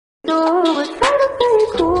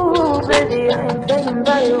Hey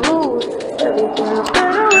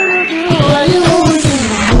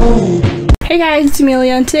guys, it's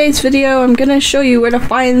Amelia. In today's video, I'm gonna show you where to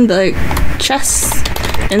find the chests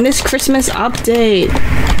in this Christmas update.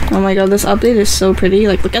 Oh my god, this update is so pretty.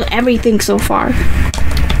 Like, look at everything so far.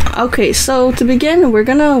 Okay, so to begin, we're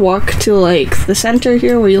gonna walk to like the center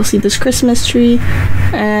here where you'll see this Christmas tree,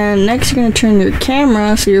 and next you're gonna turn your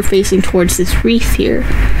camera so you're facing towards this wreath here.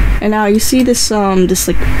 And now you see this this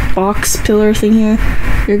like box pillar thing here.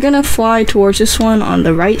 You're gonna fly towards this one on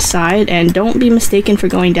the right side, and don't be mistaken for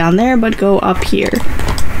going down there, but go up here.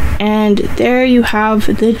 And there you have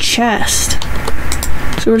the chest.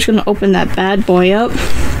 So we're just gonna open that bad boy up.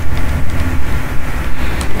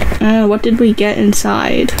 And what did we get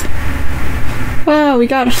inside? Wow, we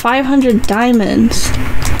got 500 diamonds.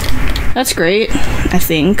 That's great, I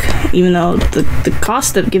think. Even though the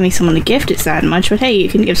cost of giving someone a gift is that much, but hey, you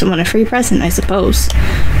can give someone a free present, I suppose.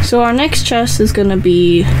 So our next chest is gonna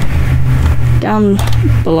be down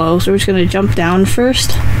below, so we're just gonna jump down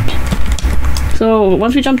first. So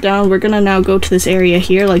once we jump down, we're gonna now go to this area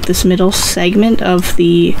here, like this middle segment of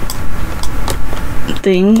the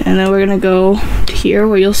thing, and then we're gonna go to here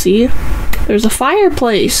where you'll see there's a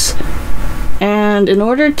fireplace. And in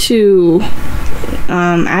order to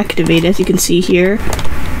activate it, you can see here,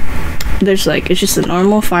 there's like, it's just a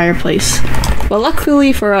normal fireplace. But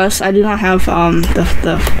luckily for us, I do not have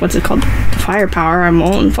the what's it called, the firepower. I'm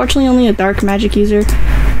unfortunately only a dark magic user.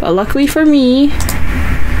 But luckily for me,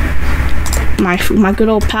 my good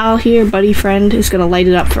old pal here, buddy friend, is gonna light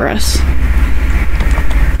it up for us,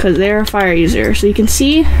 because they're a fire user. So you can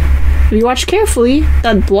see, if you watch carefully,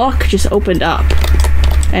 that block just opened up.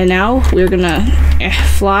 And now we're gonna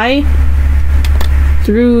fly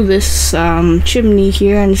through this chimney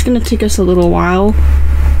here, and it's gonna take us a little while.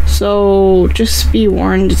 So just be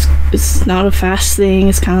warned, it's not a fast thing.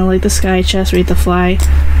 It's kind of like the sky chest where you have to fly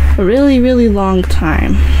a really long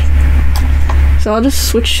time. So I'll just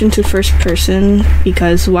switch into first person,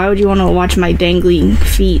 because why would you want to watch my dangling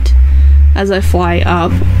feet as I fly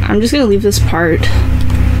up? I'm just gonna leave this part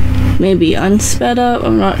maybe unsped up,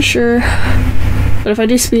 I'm not sure. But if I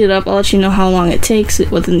do speed it up, I'll let you know how long it takes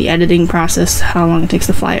within the editing process, how long it takes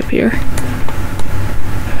to fly up here.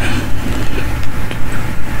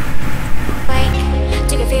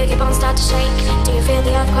 Do you feel your bones start to shake? Do you feel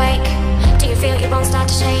the earthquake? Do you feel your bones start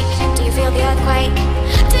to shake? Do you feel the earthquake?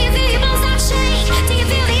 Do you feel your bones start to shake? Do you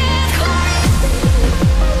feel the earthquake?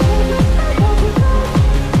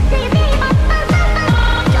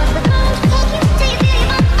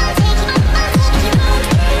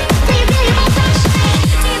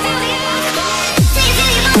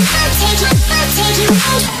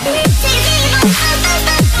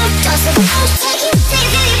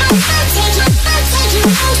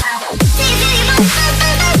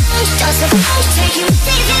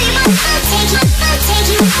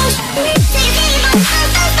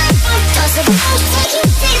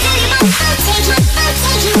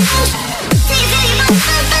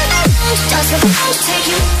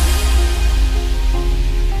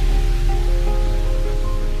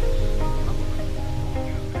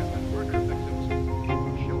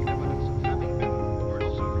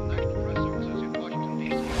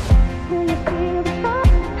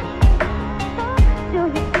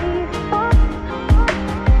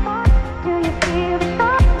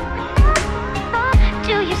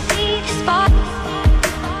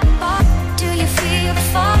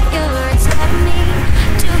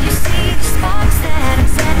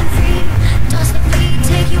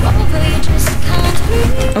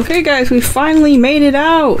 Okay guys, we finally made it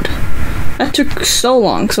out! That took so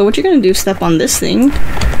long. So what you're gonna do is step on this thing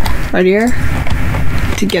right here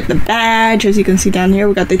to get the badge. As you can see down here,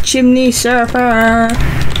 we got the chimney surfer,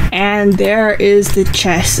 and there is the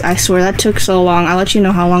chest. I swear that took so long. I'll let you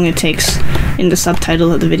know how long it takes in the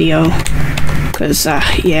subtitle of the video, because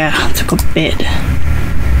yeah, it took a bit.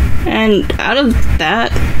 And out of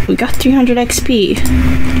that, we got 300 XP.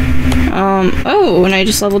 Oh, and I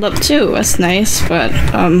just leveled up too. That's nice, but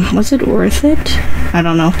was it worth it? I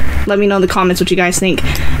don't know. Let me know in the comments what you guys think.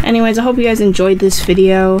 Anyways, I hope you guys enjoyed this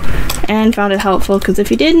video and found it helpful, because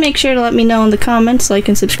if you did, make sure to let me know in the comments, like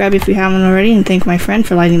and subscribe if you haven't already, and thank my friend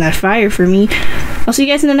for lighting that fire for me. I'll see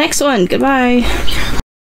you guys in the next one. Goodbye.